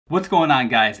What's going on,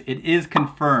 guys? It is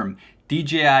confirmed.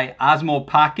 DJI Osmo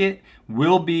Pocket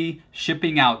will be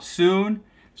shipping out soon.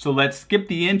 So let's skip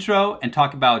the intro and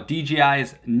talk about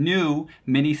DJI's new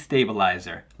mini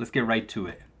stabilizer. Let's get right to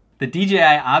it. The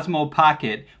DJI Osmo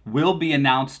Pocket will be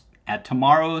announced at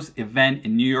tomorrow's event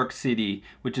in New York City,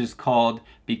 which is called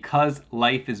Because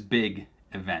Life is Big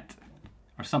event,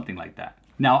 or something like that.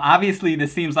 Now, obviously,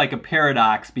 this seems like a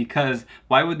paradox because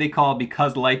why would they call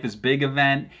Because Life is Big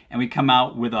event and we come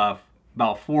out with a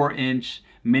about 4-inch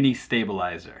mini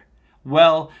stabilizer?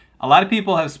 Well, a lot of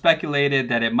people have speculated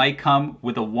that it might come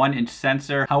with a 1-inch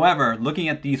sensor. However, looking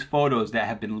at these photos that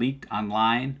have been leaked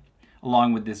online,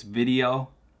 along with this video,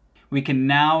 we can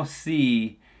now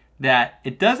see that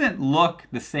it doesn't look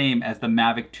the same as the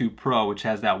Mavic 2 Pro, which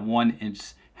has that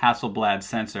 1-inch Hasselblad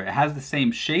sensor. It has the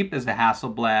same shape as the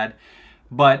Hasselblad,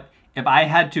 but if I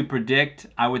had to predict,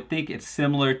 I would think it's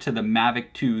similar to the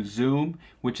Mavic 2 Zoom,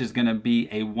 which is going to be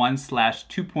a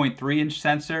 1/2.3-inch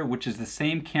sensor, which is the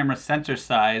same camera sensor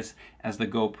size as the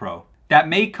GoPro. That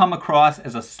may come across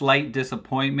as a slight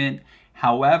disappointment.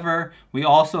 However, we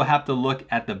also have to look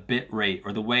at the bit rate,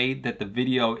 or the way that the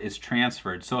video is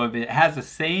transferred. So if it has the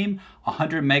same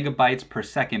 100 megabytes per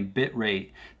second bit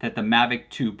rate that the Mavic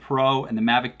 2 Pro and the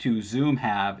Mavic 2 Zoom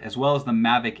have, as well as the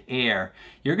Mavic Air,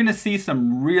 you're gonna see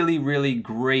some really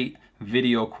great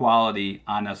video quality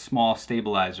on a small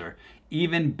stabilizer.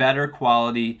 Even better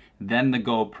quality than the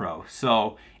GoPro.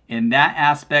 So in that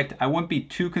aspect, I wouldn't be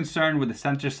too concerned with the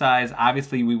sensor size.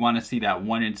 Obviously, we wanna see that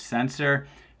 1-inch sensor.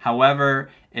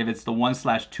 However, if it's the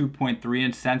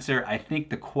 1/2.3-inch sensor, I think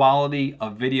the quality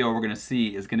of video we're gonna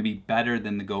see is gonna be better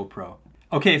than the GoPro.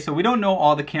 Okay, so we don't know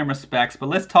all the camera specs, but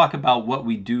let's talk about what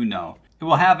we do know. It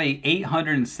will have a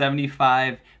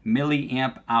 875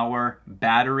 milliamp hour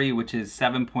battery, which is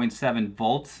 7.7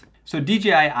 volts. So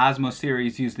DJI Osmo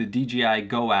Series used the DJI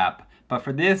Go app, but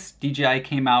for this, DJI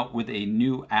came out with a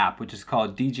new app, which is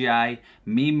called DJI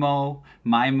Mimo.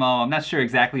 I'm not sure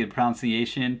exactly the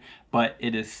pronunciation, but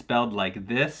it is spelled like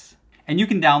this. And you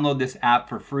can download this app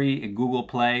for free in Google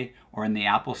Play or in the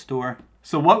Apple Store.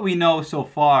 So what we know so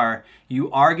far,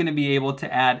 you are gonna be able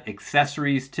to add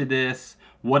accessories to this.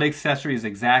 What accessories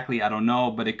exactly, I don't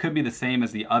know, but it could be the same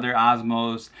as the other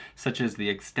Osmos, such as the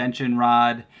extension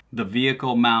rod, the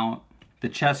vehicle mount, the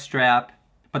chest strap.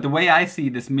 But the way I see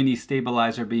this mini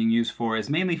stabilizer being used for is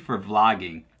mainly for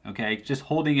vlogging, okay? Just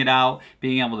holding it out,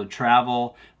 being able to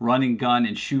travel, run and gun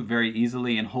and shoot very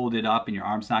easily and hold it up and your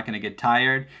arm's not gonna get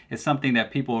tired is something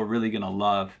that people are really gonna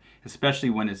love, especially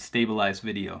when it's stabilized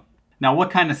video. Now,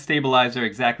 what kind of stabilizer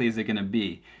exactly is it gonna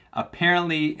be?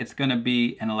 Apparently, it's gonna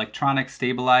be an electronic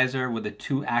stabilizer with a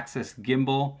 2-axis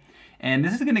gimbal. And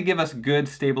this is gonna give us good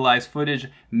stabilized footage,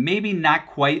 maybe not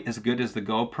quite as good as the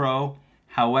GoPro.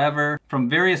 However, from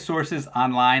various sources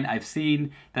online, I've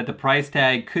seen that the price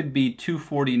tag could be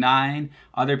 $249.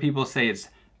 Other people say it's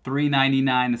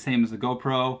 $399, the same as the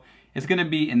GoPro. It's gonna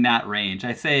be in that range.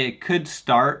 I say it could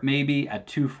start maybe at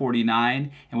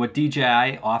 $249, and what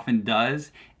DJI often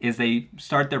does is they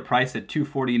start their price at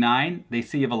 $249. They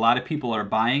see if a lot of people are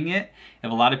buying it. If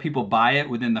a lot of people buy it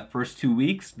within the first 2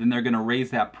 weeks, then they're gonna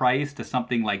raise that price to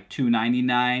something like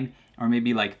 $299 or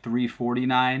maybe like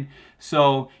 $349.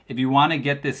 So if you wanna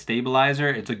get this stabilizer,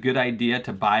 it's a good idea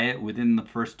to buy it within the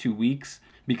first 2 weeks,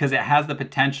 because it has the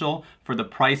potential for the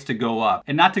price to go up.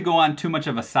 And not to go on too much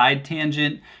of a side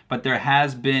tangent, but there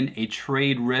has been a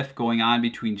trade rift going on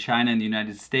between China and the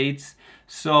United States.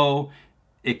 So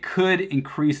it could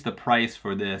increase the price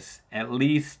for this, at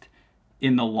least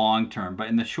in the long term. But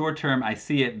in the short term, I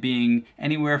see it being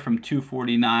anywhere from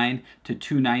 $249 to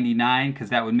 $299, because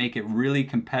that would make it really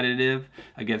competitive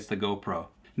against the GoPro.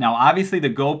 Now, obviously the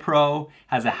GoPro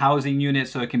has a housing unit,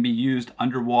 so it can be used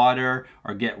underwater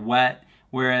or get wet.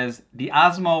 Whereas the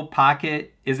Osmo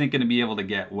Pocket isn't gonna be able to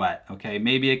get wet, okay?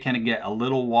 Maybe it can get a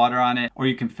little water on it, or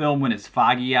you can film when it's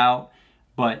foggy out,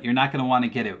 but you're not gonna wanna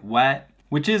get it wet,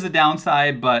 which is a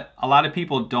downside, but a lot of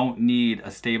people don't need a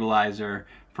stabilizer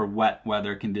for wet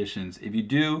weather conditions. If you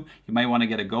do, you might wanna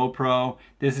get a GoPro.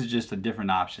 This is just a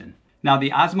different option. Now,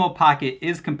 the Osmo Pocket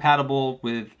is compatible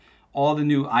with all the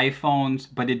new iPhones,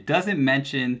 but it doesn't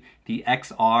mention the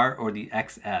XR or the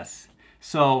XS.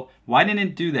 So why didn't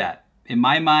it do that? In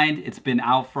my mind, it's been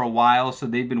out for a while, so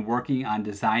they've been working on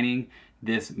designing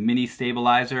this mini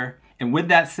stabilizer. And with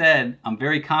that said, I'm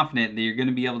very confident that you're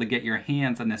gonna be able to get your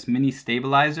hands on this mini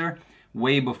stabilizer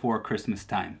way before Christmas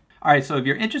time. All right, so if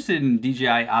you're interested in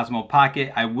DJI Osmo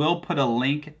Pocket, I will put a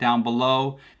link down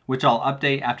below, which I'll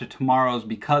update after tomorrow's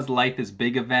Because Life is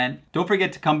Big event. Don't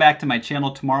forget to come back to my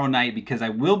channel tomorrow night, because I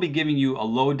will be giving you a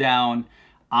lowdown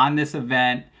on this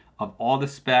event, of all the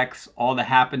specs, all the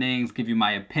happenings, give you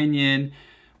my opinion,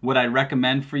 what I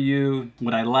recommend for you,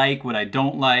 what I like, what I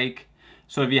don't like.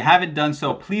 So if you haven't done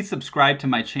so, please subscribe to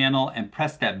my channel and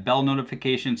press that bell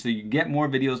notification so you get more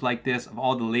videos like this of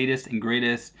all the latest and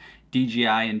greatest DJI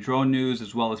and drone news,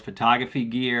 as well as photography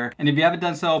gear. And if you haven't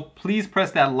done so, please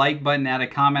press that like button, add a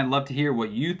comment. I'd love to hear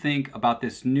what you think about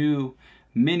this new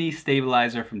mini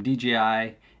stabilizer from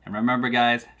DJI. And remember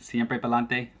guys, siempre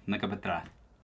pa'lante, nunca para atrás.